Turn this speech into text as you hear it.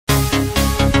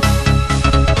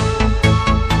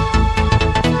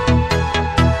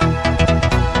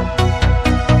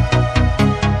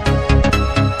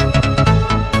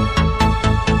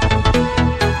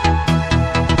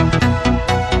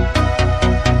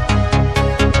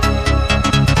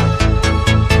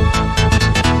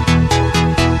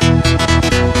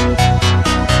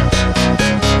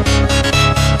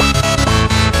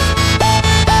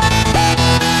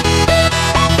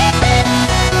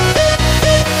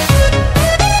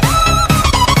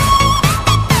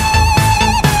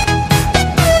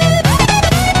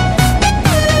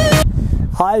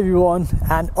everyone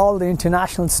and all the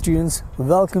international students,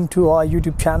 welcome to our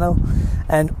YouTube channel,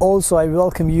 and also I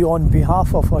welcome you on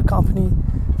behalf of our company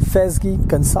FESGI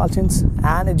Consultants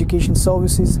and Education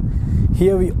Services.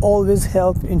 Here we always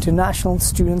help international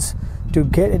students to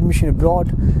get admission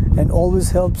abroad and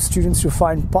always help students to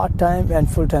find part-time and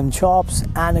full-time jobs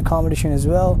and accommodation as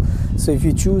well. So if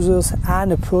you choose us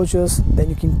and approach us, then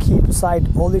you can keep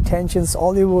aside all the tensions,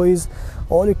 all your worries,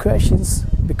 all your questions,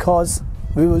 because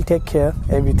we will take care of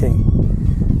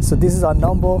everything. So this is our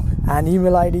number and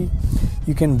email ID.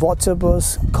 You can WhatsApp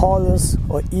us, call us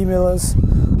or email us.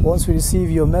 Once we receive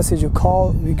your message or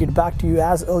call, we get back to you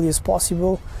as early as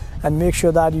possible and make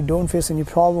sure that you don't face any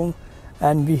problem,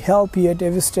 and we help you at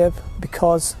every step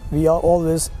because we are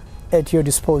always at your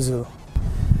disposal.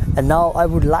 And now I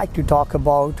would like to talk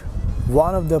about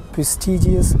one of the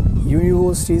prestigious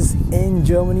universities in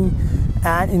Germany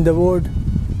and in the world,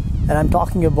 and I'm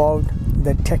talking about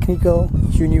the Technical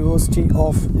University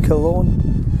of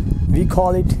Köln. We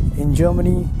call it in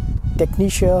Germany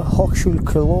Technische Hochschule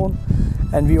Köln,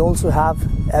 and we also have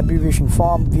abbreviation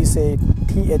form, we say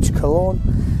TH Köln,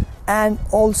 and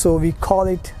also we call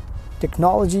it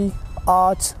Technology,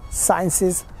 Arts,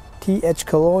 Sciences, TH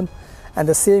Köln, and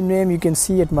the same name you can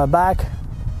see at my back,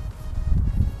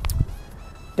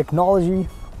 Technology,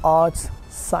 Arts,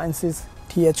 Sciences,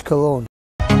 TH Köln.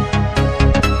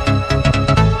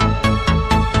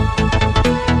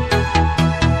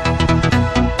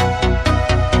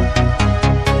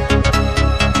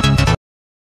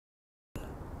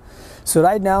 So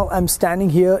right now I'm standing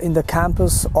here in the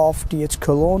campus of TH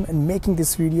Köln and making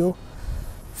this video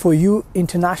for you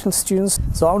international students.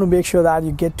 So I want to make sure that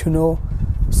you get to know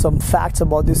some facts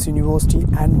about this university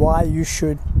and why you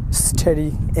should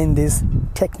study in this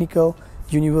Technical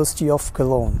University of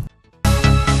Köln.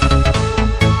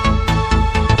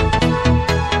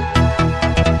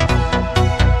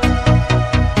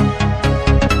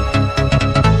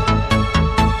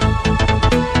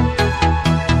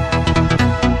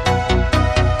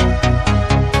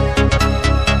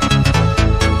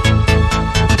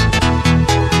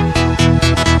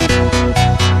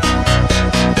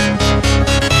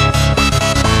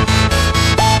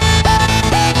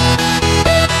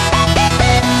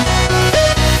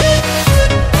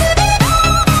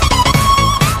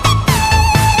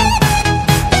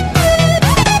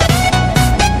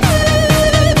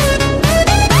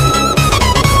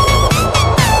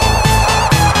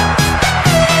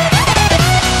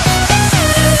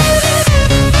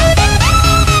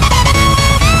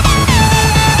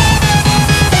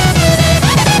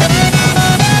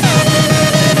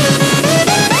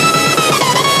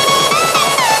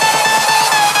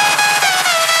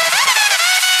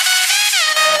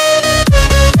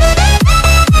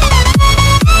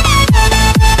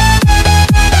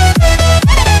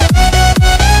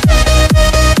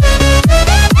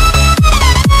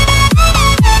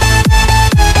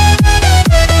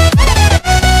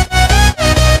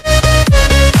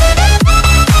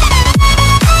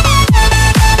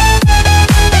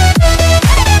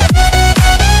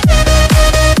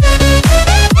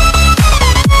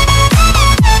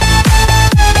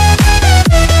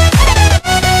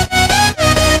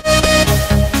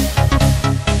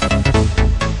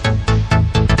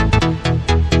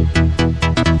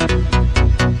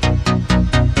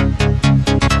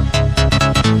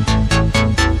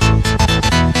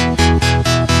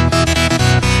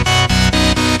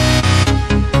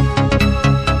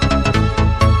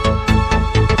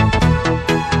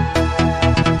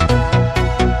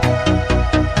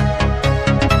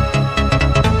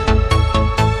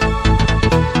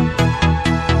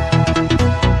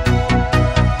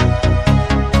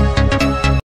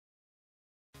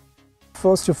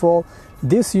 First of all,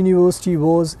 this university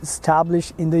was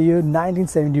established in the year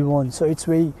 1971, so it's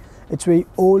very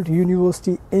old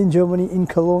university in Germany, in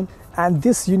Cologne, and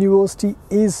this university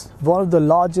is one of the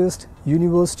largest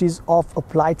universities of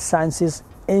applied sciences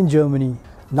in Germany.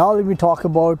 Now let me talk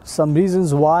about some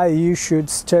reasons why you should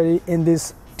study in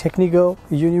this Technical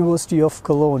University of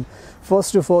Cologne.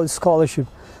 First of all, scholarship.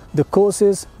 The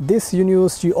courses this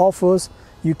university offers,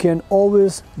 you can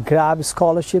always grab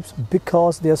scholarships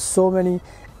because there are so many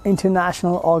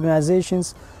international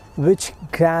organizations which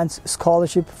grants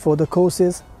scholarship for the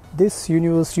courses this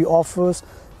university offers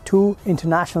to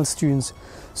international students.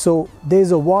 So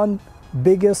there's one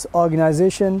biggest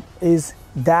organization is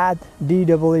DAAD,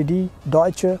 DAAD,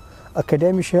 Deutsche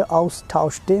Akademische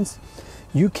Austauschdienst.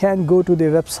 You can go to their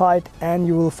website and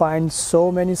you will find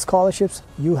so many scholarships.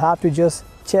 You have to just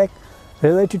check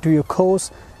related to your course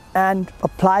and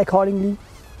apply accordingly,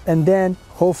 and then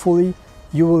hopefully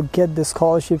you will get the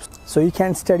scholarships, so you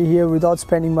can study here without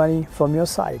spending money from your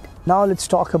side. Now let's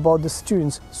talk about the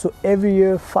students. So every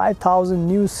year 5,000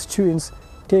 new students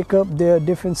take up their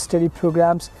different study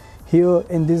programs here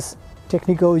in this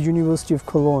Technical University of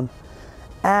Cologne,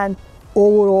 and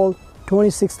overall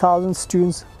 26,000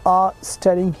 students are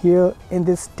studying here in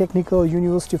this Technical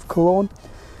University of Cologne,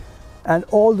 and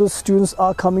all those students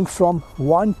are coming from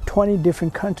 120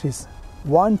 different countries.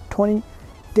 120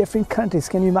 different countries,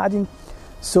 can you imagine?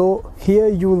 So here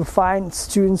you will find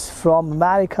students from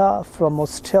America, from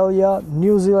Australia,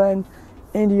 New Zealand,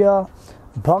 India,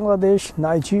 Bangladesh,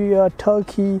 Nigeria,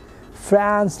 Turkey,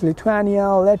 France, Lithuania,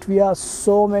 Latvia,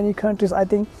 so many countries. I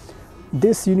think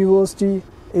this university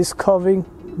is covering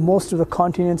most of the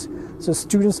continents. So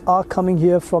students are coming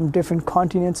here from different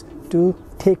continents to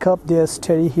take up their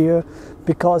study here,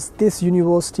 because this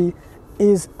university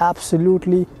is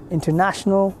absolutely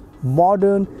international,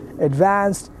 modern,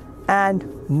 advanced and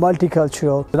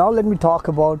multicultural. Now let me talk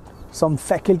about some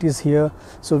faculties here.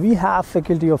 So we have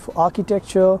faculty of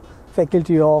architecture,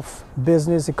 faculty of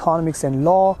business, economics and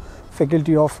law,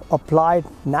 faculty of applied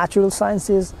natural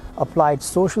sciences, applied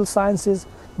social sciences.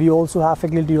 We also have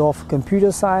faculty of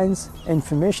computer science,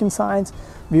 information science.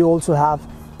 We also have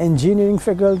engineering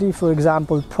faculty, for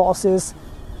example, process,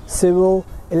 civil,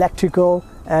 electrical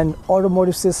and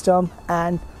automotive system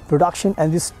and production.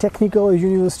 And this Technical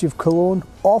University of Cologne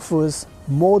offers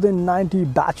more than 90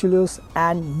 bachelor's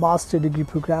and master degree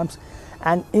programs.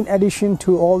 And in addition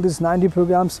to all these 90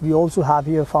 programs, we also have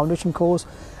here a foundation course,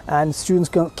 and students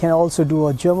can also do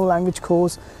a German language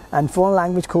course and foreign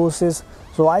language courses.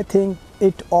 So I think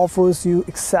it offers you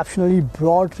exceptionally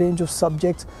broad range of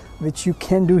subjects which you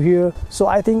can do here. So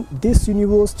I think this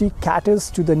university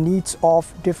caters to the needs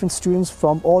of different students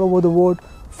from all over the world,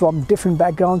 from different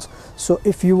backgrounds. So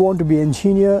if you want to be an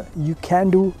engineer, you can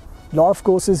do a lot of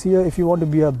courses here. If you want to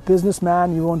be a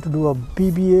businessman, you want to do a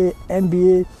BBA,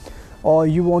 MBA, or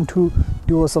you want to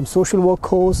do some social work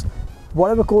course,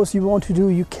 whatever course you want to do,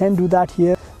 you can do that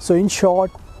here. So in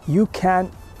short, you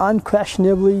can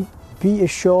unquestionably be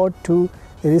assured to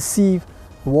receive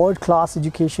world-class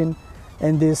education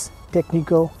in this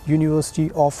Technical University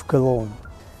of Cologne.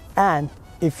 And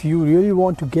if you really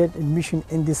want to get admission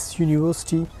in this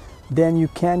university, then you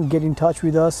can get in touch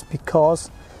with us, because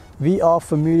we are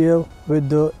familiar with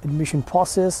the admission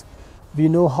process. We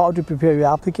know how to prepare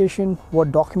your application,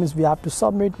 what documents we have to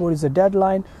submit, what is the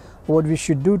deadline, what we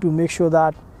should do to make sure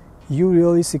that you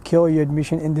really secure your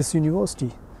admission in this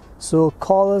university. So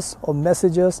call us or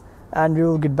message us and we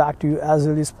will get back to you as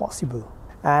early as possible.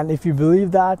 And if you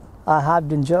believe that I have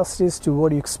done justice to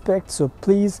what you expect, so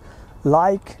please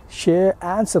like, share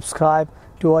and subscribe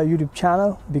to our YouTube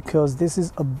channel, because this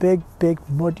is a big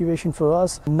motivation for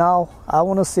us. Now I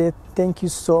want to say thank you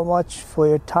so much for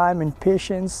your time and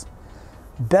patience.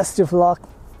 Best of luck,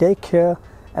 take care,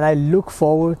 and I look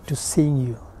forward to seeing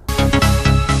you.